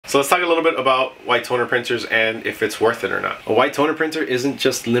So let's talk a little bit about white toner printers and if it's worth it or not. A white toner printer isn't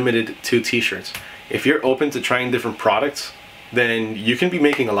just limited to t-shirts. If you're open to trying different products, then you can be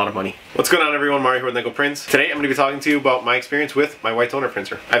making a lot of money. What's going on, everyone? Mario here with Nickel Prints. Today I'm going to be talking to you about my experience with my white toner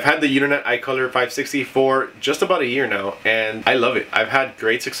printer. I've had the Uninet iColor 560 for just about a year now, and I love it. I've had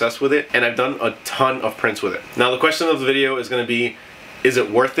great success with it, and I've done a ton of prints with it. Now the question of the video is going to be, is it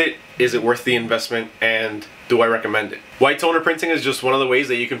worth it? Is it worth the investment? And do I recommend it? White toner printing is just one of the ways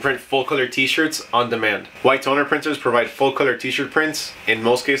that you can print full color t-shirts on demand. White toner printers provide full color t-shirt prints in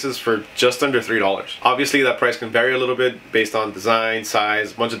most cases for just under $3. Obviously that price can vary a little bit based on design,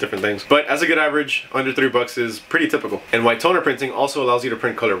 size, a bunch of different things, but as a good average, under $3 is pretty typical. And white toner printing also allows you to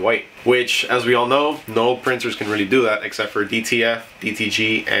print color white, which, as we all know, no printers can really do that except for DTF,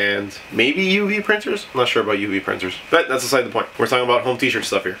 DTG, and maybe UV printers? I'm not sure about UV printers, but that's aside the point. We're talking about home t-shirt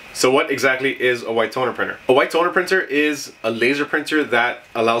stuff here. So what exactly is a white toner printer? A white toner printer is a laser printer that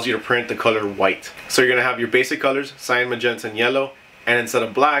allows you to print the color white. So you're gonna have your basic colors, cyan, magenta, and yellow, and instead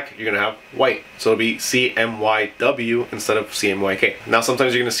of black, you're gonna have white. So it'll be CMYW instead of CMYK. Now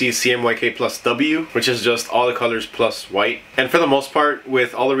sometimes you're gonna see CMYK plus W, which is just all the colors plus white. And for the most part,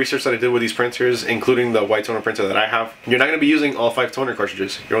 with all the research that I did with these printers, including the white toner printer that I have, you're not gonna be using all 5 toner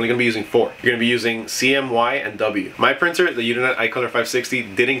cartridges. You're only gonna be using 4. You're gonna be using CMY and W. My printer, the Uninet iColor 560,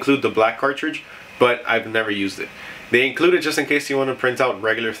 did include the black cartridge, but I've never used it. They include it just in case you want to print out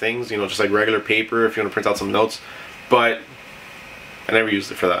regular things, you know, just like regular paper if you want to print out some notes, but I never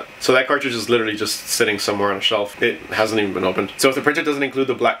used it for that. So that cartridge is literally just sitting somewhere on a shelf. It hasn't even been opened. So if the printer doesn't include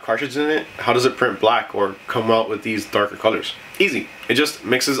the black cartridge in it, how does it print black or come out with these darker colors? Easy. It just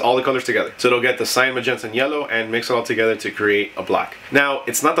mixes all the colors together. So it'll get the cyan, magenta, and yellow and mix it all together to create a black. Now,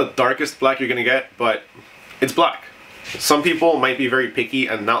 it's not the darkest black you're gonna get, but it's black. Some people might be very picky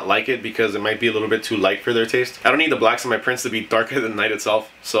and not like it because it might be a little bit too light for their taste. I don't need the blacks in my prints to be darker than night itself,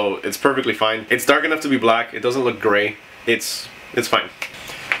 so it's perfectly fine. It's dark enough to be black. It doesn't look gray. It's fine.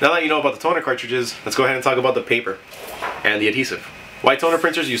 Now that you know about the toner cartridges, let's go ahead and talk about the paper and the adhesive. White toner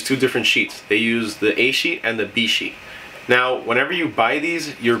printers use 2 different sheets. They use the A sheet and the B sheet. Now, whenever you buy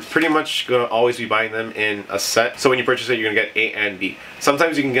these, you're pretty much gonna always be buying them in a set. So when you purchase it, you're gonna get A and B.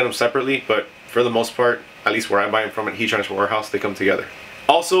 Sometimes you can get them separately, but for the most part, at least where I buy them from at Heat Transfer Warehouse, they come together.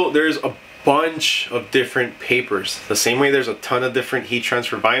 Also, there's a bunch of different papers. The same way there's a ton of different heat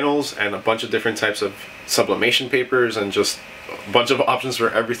transfer vinyls and a bunch of different types of sublimation papers and just a bunch of options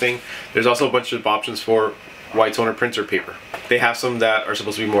for everything. There's also a bunch of options for white toner printer paper. They have some that are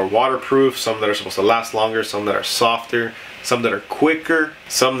supposed to be more waterproof, some that are supposed to last longer, some that are softer, some that are quicker,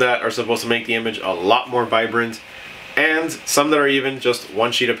 some that are supposed to make the image a lot more vibrant, and some that are even just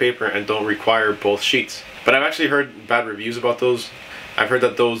 1 sheet of paper and don't require both sheets. But I've actually heard bad reviews about those. I've heard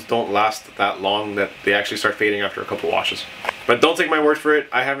that those don't last that long, that they actually start fading after a couple washes. But don't take my word for it.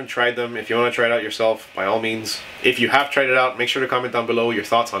 I haven't tried them. If you want to try it out yourself, by all means. If you have tried it out, make sure to comment down below your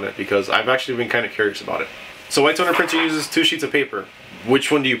thoughts on it because I've actually been kind of curious about it. So white toner printer uses 2 sheets of paper. Which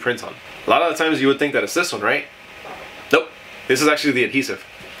one do you print on? A lot of the times you would think that it's this one, right? Nope. This is actually the adhesive.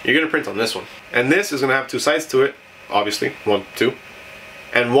 You're going to print on this one. And this is going to have 2 sides to it, obviously. 1, 2.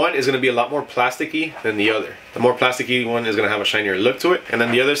 And one is going to be a lot more plasticky than the other. The more plasticky one is going to have a shinier look to it, and then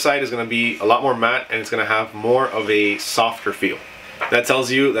the other side is going to be a lot more matte and it's going to have more of a softer feel. That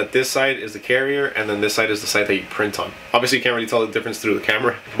tells you that this side is the carrier and then this side is the side that you print on. Obviously you can't really tell the difference through the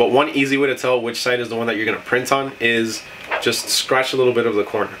camera, but one easy way to tell which side is the one that you're going to print on is just scratch a little bit of the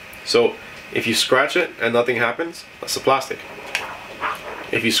corner. So if you scratch it and nothing happens, that's the plastic.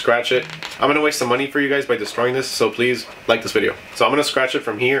 If you scratch it, I'm going to waste some money for you guys by destroying this, so please like this video. So I'm going to scratch it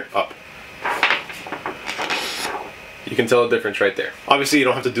from here up. You can tell the difference right there. Obviously you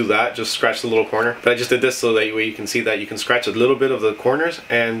don't have to do that, just scratch the little corner. But I just did this so that way you can see that you can scratch a little bit of the corners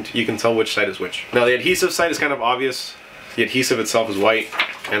and you can tell which side is which. Now the adhesive side is kind of obvious. The adhesive itself is white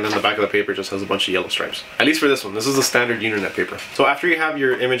and then the back of the paper just has a bunch of yellow stripes. At least for this one, this is the standard Uninet paper. So after you have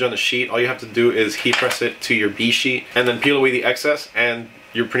your image on the sheet, all you have to do is heat press it to your B sheet and then peel away the excess and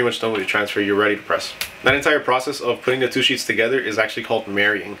you're pretty much done with your transfer, you're ready to press. That entire process of putting the 2 sheets together is actually called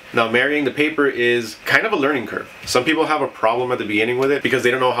marrying. Now marrying the paper is kind of a learning curve. Some people have a problem at the beginning with it because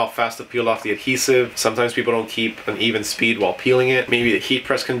they don't know how fast to peel off the adhesive. Sometimes people don't keep an even speed while peeling it. Maybe the heat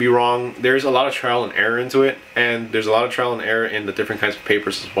press can be wrong. There's a lot of trial and error into it, and there's a lot of trial and error in the different kinds of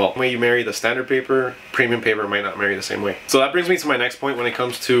papers as well. When you marry the standard paper, premium paper might not marry the same way. So that brings me to my next point when it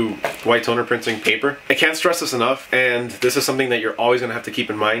comes to white toner printing paper. I can't stress this enough, and this is something that you're always going to have to keep keep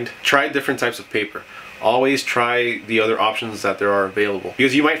in mind, try different types of paper. Always try the other options that there are available,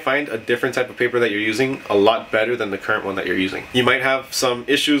 because you might find a different type of paper that you're using a lot better than the current one that you're using. You might have some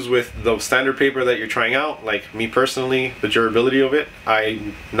issues with the standard paper that you're trying out. Like me personally, the durability of it,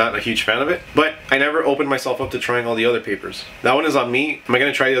 I'm not a huge fan of it, but I never opened myself up to trying all the other papers. That one is on me. Am I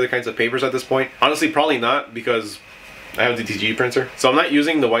going to try the other kinds of papers at this point? Honestly, probably not, because I have the DTG printer, so I'm not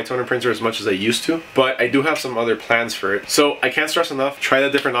using the white toner printer as much as I used to, but I do have some other plans for it. So I can't stress enough, try the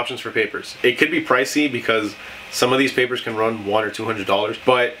different options for papers. It could be pricey because some of these papers can run $100 or $200,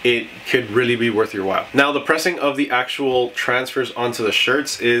 but it could really be worth your while. Now, the pressing of the actual transfers onto the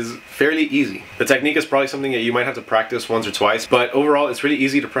shirts is fairly easy. The technique is probably something that you might have to practice once or twice, but overall it's really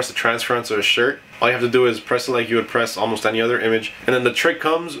easy to press the transfer onto a shirt. All you have to do is press it like you would press almost any other image, and then the trick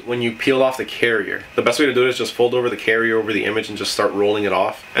comes when you peel off the carrier. The best way to do it is just fold over the carrier over the image and just start rolling it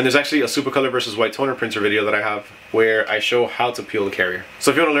off. And there's actually a SupaColor versus white toner printer video that I have where I show how to peel the carrier. So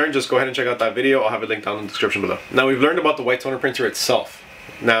if you want to learn, just go ahead and check out that video. I'll have it linked down in the description below. Now, we've learned about the white toner printer itself.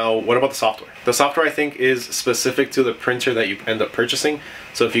 Now, what about the software? The software, I think, is specific to the printer that you end up purchasing.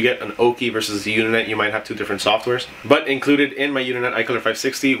 So if you get an Oki versus the Uninet, you might have two different softwares. But included in my Uninet iColor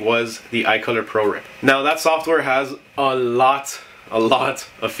 560 was the iColor Pro Rip. Now, that software has a lot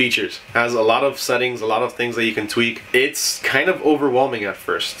of features. It has a lot of settings, a lot of things that you can tweak. It's kind of overwhelming at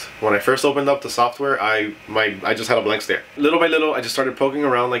first. When I first opened up the software, I just had a blank stare. Little by little, I just started poking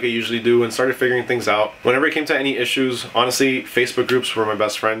around like I usually do and started figuring things out. Whenever it came to any issues, honestly, Facebook groups were my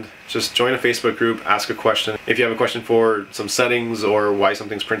best friend. Just join a Facebook group, ask a question. If you have a question for some settings or why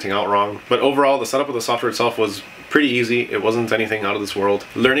something's printing out wrong. But overall, the setup of the software itself was pretty easy. It wasn't anything out of this world.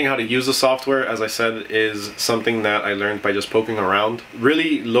 Learning how to use the software, as I said, is something that I learned by just poking around.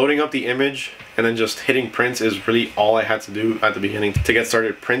 Really loading up the image and then just hitting print is really all I had to do at the beginning to get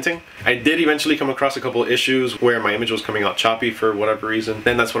started printing. I did eventually come across a couple of issues where my image was coming out choppy for whatever reason.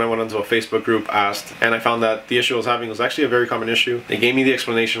 Then that's when I went onto a Facebook group, asked, and I found that the issue I was having was actually a very common issue. They gave me the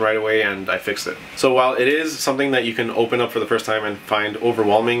explanation right away and I fixed it. So while it is something that you can open up for the first time and find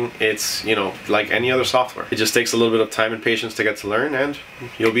overwhelming, it's, you know, like any other software. It just takes a little bit of time and patience to get to learn, and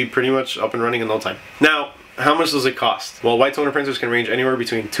you'll be pretty much up and running in no time. Now, how much does it cost? Well, white toner printers can range anywhere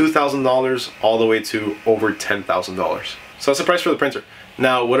between $2,000 all the way to over $10,000. So that's the price for the printer.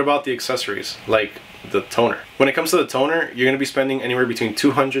 Now, what about the accessories, like the toner? When it comes to the toner, you're going to be spending anywhere between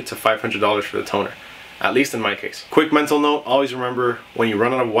 $200 to $500 for the toner, at least in my case. Quick mental note, always remember, when you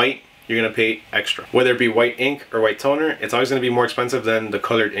run out of white, you're going to pay extra. Whether it be white ink or white toner, it's always going to be more expensive than the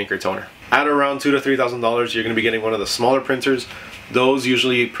colored ink or toner. At around $2,000 to $3,000, you're going to be getting one of the smaller printers. Those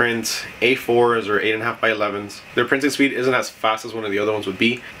usually print A4s or 8.5 by 11s. Their printing speed isn't as fast as one of the other ones would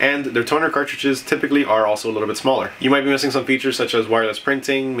be, and their toner cartridges typically are also a little bit smaller. You might be missing some features such as wireless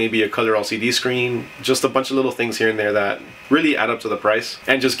printing, maybe a color LCD screen, just a bunch of little things here and there that really add up to the price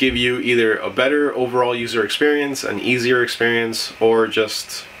and just give you either a better overall user experience, an easier experience, or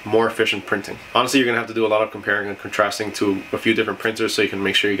just more efficient printing. Honestly, you're gonna have to do a lot of comparing and contrasting to a few different printers so you can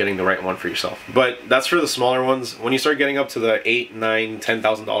make sure you're getting the right one for yourself. But that's for the smaller ones. When you start getting up to the $8,000, $9,000,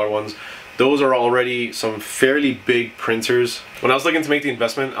 $10,000 ones, those are already some fairly big printers. When I was looking to make the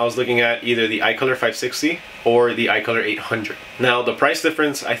investment, I was looking at either the iColor 560 or the iColor 800. Now, the price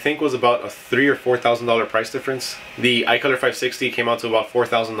difference I think was about a $3,000 or $4,000 price difference. The iColor 560 came out to about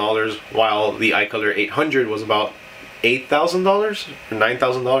 $4,000, while the iColor 800 was about $8,000 or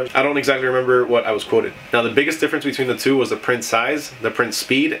 $9,000. I don't exactly remember what I was quoted. Now, the biggest difference between the two was the print size, the print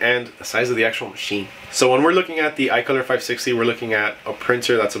speed, and the size of the actual machine. So when we're looking at the iColor 560, we're looking at a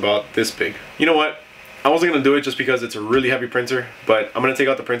printer that's about this big. You know what? I wasn't gonna do it just because it's a really heavy printer, but I'm gonna take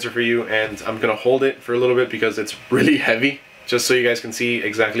out the printer for you and I'm gonna hold it for a little bit because it's really heavy, just so you guys can see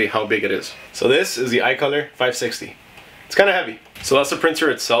exactly how big it is. So this is the iColor 560. It's kind of heavy. So that's the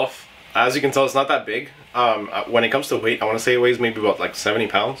printer itself. As you can tell, it's not that big. When it comes to weight, I want to say it weighs maybe about like 70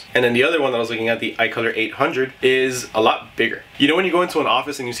 pounds. And then the other one that I was looking at, the iColor 800, is a lot bigger. You know when you go into an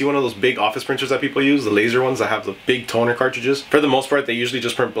office and you see one of those big office printers that people use, the laser ones that have the big toner cartridges? For the most part, they usually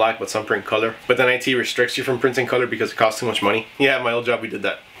just print black, but some print color. But then IT restricts you from printing color because it costs too much money. Yeah, at my old job we did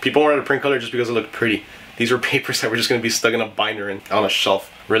that. People wanted to print color just because it looked pretty. These were papers that were just going to be stuck in a binder and on a shelf.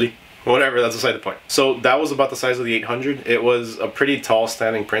 Really? Whatever, that's beside the point. So that was about the size of the 800. It was a pretty tall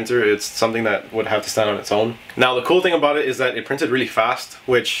standing printer. It's something that would have to stand on its own. Now, the cool thing about it is that it printed really fast,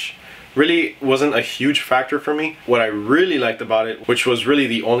 which really wasn't a huge factor for me. What I really liked about it, which was really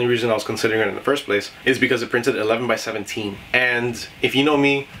the only reason I was considering it in the first place, is because it printed 11 by 17. And if you know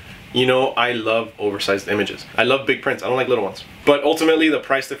me, you know I love oversized images. I love big prints. I don't like little ones. But ultimately the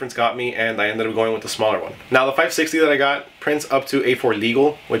price difference got me and I ended up going with the smaller one. Now the 560 that I got prints up to A4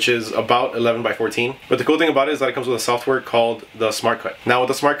 legal, which is about 11 by 14. But the cool thing about it is that it comes with a software called the Smart Cut. Now what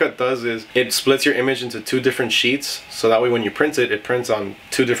the Smart Cut does is it splits your image into 2 different sheets, so that way when you print it, it prints on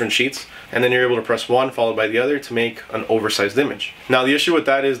 2 different sheets, and then you're able to press one followed by the other to make an oversized image. Now the issue with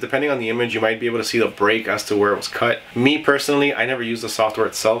that is, depending on the image, you might be able to see the break as to where it was cut. Me personally, I never used the software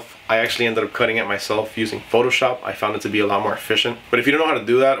itself. I actually ended up cutting it myself using Photoshop. I found it to be a lot more efficient. But if you don't know how to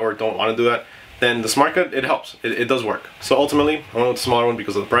do that or don't want to do that, then the Smart Cut, it helps. It does work. So ultimately, I went with the smaller one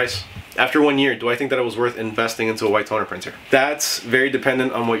because of the price. After 1 year, do I think that it was worth investing into a white toner printer? That's very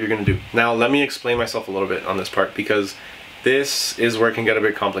dependent on what you're gonna do. Now, let me explain myself a little bit on this part, because this is where it can get a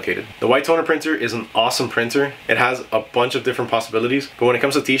bit complicated. The white toner printer is an awesome printer. It has a bunch of different possibilities, but when it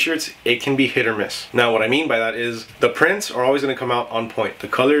comes to t-shirts, it can be hit or miss. Now, what I mean by that is the prints are always gonna come out on point. The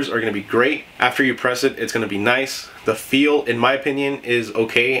colors are gonna be great. After you press it, it's gonna be nice. The feel, in my opinion, is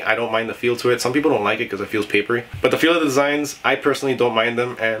okay. I don't mind the feel to it. Some people don't like it because it feels papery. But the feel of the designs, I personally don't mind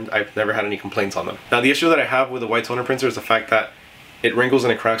them, and I've never had any complaints on them. Now, the issue that I have with the white toner printer is the fact that it wrinkles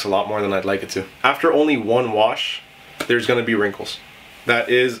and it cracks a lot more than I'd like it to. After only one wash, there's gonna be wrinkles. That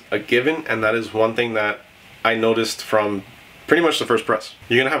is a given, and that is one thing that I noticed from pretty much the first press.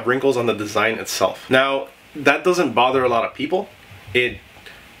 You're gonna have wrinkles on the design itself. Now, that doesn't bother a lot of people. It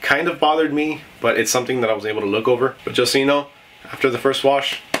kind of bothered me, but it's something that I was able to look over. But just so you know, after the first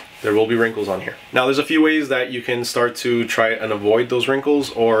wash, there will be wrinkles on here. Now, there's a few ways that you can start to try and avoid those wrinkles,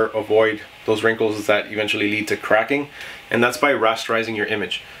 or avoid those wrinkles that eventually lead to cracking, and that's by rasterizing your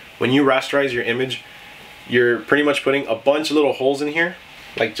image. When you rasterize your image, you're pretty much putting a bunch of little holes in here,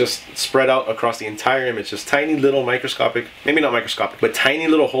 like just spread out across the entire image, just tiny little microscopic, maybe not microscopic, but tiny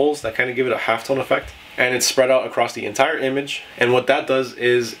little holes that kind of give it a halftone effect. And it's spread out across the entire image. And what that does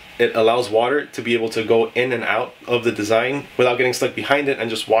is it allows water to be able to go in and out of the design without getting stuck behind it and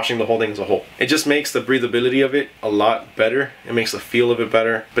just washing the whole thing as a whole. It just makes the breathability of it a lot better. It makes the feel of it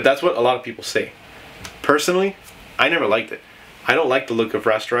better. But that's what a lot of people say. Personally, I never liked it. I don't like the look of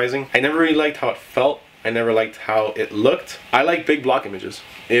rasterizing. I never really liked how it felt. I never liked how it looked. I like big block images.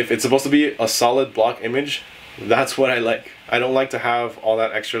 If it's supposed to be a solid block image, that's what I like. I don't like to have all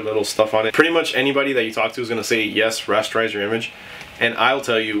that extra little stuff on it. Pretty much anybody that you talk to is gonna say, yes, rasterize your image. And I'll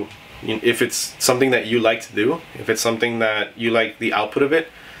tell you, if it's something that you like to do, if it's something that you like the output of it,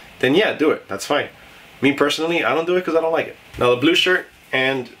 then yeah, do it, that's fine. Me personally, I don't do it because I don't like it. Now the blue shirt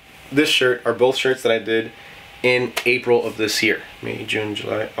and this shirt are both shirts that I did in April of this year. May, June,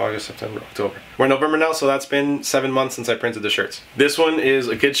 July, August, September, October. We're in November now, so that's been 7 months since I printed the shirts. This one is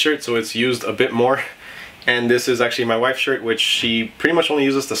a kid's shirt, so it's used a bit more. And this is actually my wife's shirt, which she pretty much only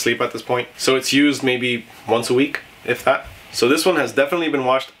uses to sleep at this point. So it's used maybe once a week, if that. So this one has definitely been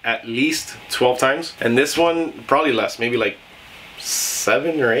washed at least 12 times. And this one, probably less, maybe like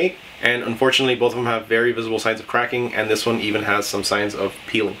 7 or 8. And unfortunately, both of them have very visible signs of cracking, and this one even has some signs of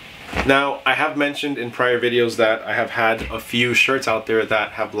peeling. Now, I have mentioned in prior videos that I have had a few shirts out there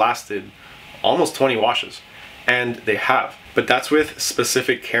that have lasted almost 20 washes, and they have. But that's with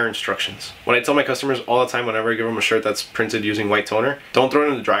specific care instructions. What I tell my customers all the time whenever I give them a shirt that's printed using white toner, don't throw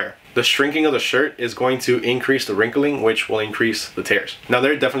it in the dryer. The shrinking of the shirt is going to increase the wrinkling, which will increase the tears. Now,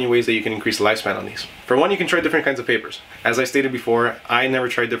 there are definitely ways that you can increase the lifespan on these. For one, you can try different kinds of papers. As I stated before, I never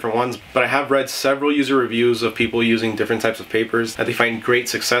tried different ones, but I have read several user reviews of people using different types of papers that they find great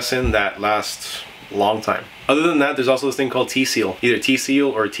success in that last a long time. Other than that, there's also this thing called T-Seal. Either T-Seal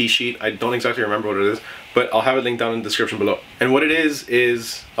or T-Sheet. I don't exactly remember what it is, but I'll have it linked down in the description below. And what it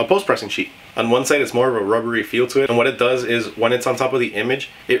is a post-pressing sheet. On one side, it's more of a rubbery feel to it, and what it does is when it's on top of the image,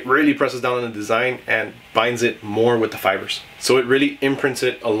 it really presses down on the design and binds it more with the fibers. So it really imprints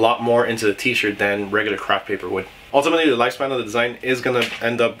it a lot more into the t-shirt than regular craft paper would. Ultimately, the lifespan of the design is going to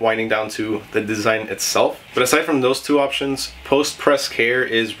end up winding down to the design itself. But aside from those two options, post-press care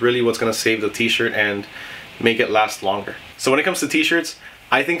is really what's going to save the t-shirt and make it last longer. So when it comes to t-shirts,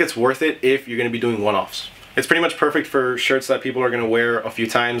 I think it's worth it if you're going to be doing one-offs. It's pretty much perfect for shirts that people are going to wear a few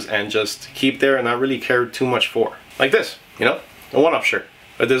times and just keep there and not really care too much for. Like this, you know, a one-off shirt.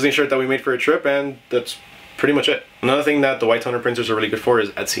 A Disney shirt that we made for a trip, and that's pretty much it. Another thing that the white toner printers are really good for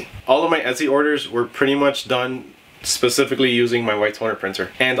is Etsy. All of my Etsy orders were pretty much done specifically using my white toner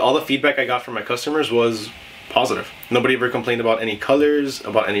printer. And all the feedback I got from my customers was positive. Nobody ever complained about any colors,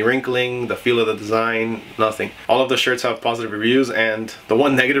 about any wrinkling, the feel of the design, nothing. All of the shirts have positive reviews, and the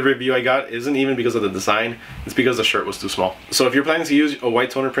one negative review I got isn't even because of the design, it's because the shirt was too small. So if you're planning to use a white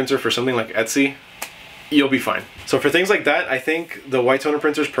toner printer for something like Etsy, you'll be fine. So for things like that, I think the white toner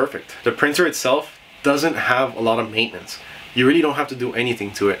printer is perfect. The printer itself doesn't have a lot of maintenance. You really don't have to do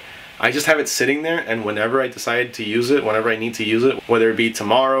anything to it. I just have it sitting there, and whenever I decide to use it, whenever I need to use it, whether it be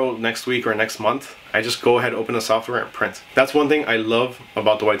tomorrow, next week, or next month, I just go ahead, open the software, and print. That's one thing I love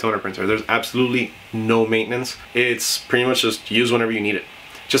about the white toner printer. There's absolutely no maintenance. It's pretty much just use whenever you need it.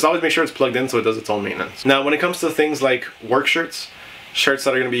 Just always make sure it's plugged in so it does its own maintenance. Now, when it comes to things like work shirts that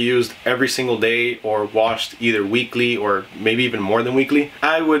are going to be used every single day or washed either weekly or maybe even more than weekly,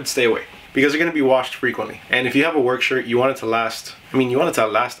 I would stay away, because they're going to be washed frequently. And if you have a work shirt, you want it to last, you want it to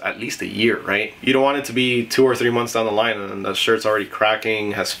last at least a year, right? You don't want it to be 2 or 3 months down the line and the shirt's already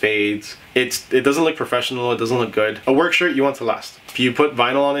cracking, has fades. It doesn't look professional, it doesn't look good. A work shirt you want to last. If you put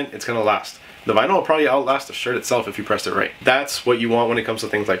vinyl on it, it's going to last. The vinyl will probably outlast the shirt itself if you pressed it right. That's what you want when it comes to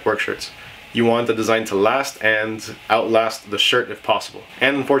things like work shirts. You want the design to last and outlast the shirt if possible.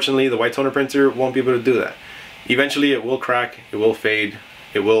 And unfortunately, the white toner printer won't be able to do that. Eventually it will crack, it will fade,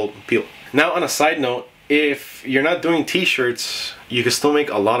 it will peel. Now, on a side note, if you're not doing t-shirts, you can still make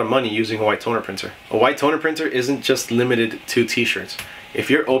a lot of money using a white toner printer. A white toner printer isn't just limited to t-shirts. If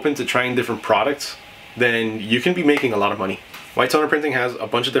you're open to trying different products, then you can be making a lot of money. White toner printing has a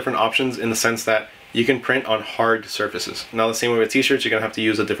bunch of different options in the sense that you can print on hard surfaces. Now, the same way with t-shirts, you're gonna have to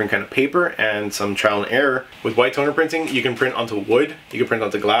use a different kind of paper and some trial and error. With white toner printing, you can print onto wood, you can print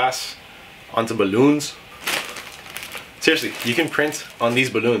onto glass, onto balloons. Seriously, you can print on these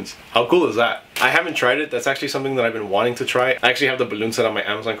balloons. How cool is that? I haven't tried it. That's actually something that I've been wanting to try. I actually have the balloon set on my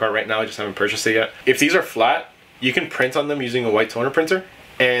Amazon cart right now. I just haven't purchased it yet. If these are flat, you can print on them using a white toner printer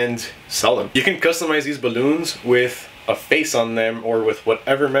and sell them. You can customize these balloons with a face on them or with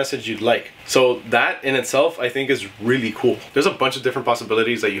whatever message you'd like. So that in itself, I think, is really cool. There's a bunch of different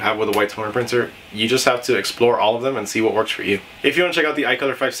possibilities that you have with a white toner printer. You just have to explore all of them and see what works for you. If you want to check out the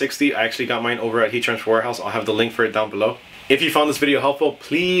iColor 560, I actually got mine over at Heat Transfer Warehouse. I'll have the link for it down below. If you found this video helpful,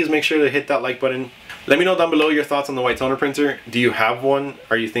 please make sure to hit that like button. Let me know down below your thoughts on the white toner printer. Do you have one?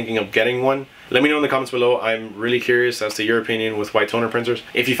 Are you thinking of getting one? Let me know in the comments below. I'm really curious as to your opinion with white toner printers.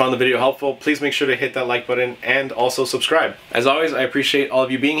 If you found the video helpful, please make sure to hit that like button and also subscribe. As always, I appreciate all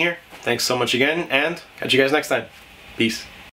of you being here. Thanks so much again, and catch you guys next time. Peace.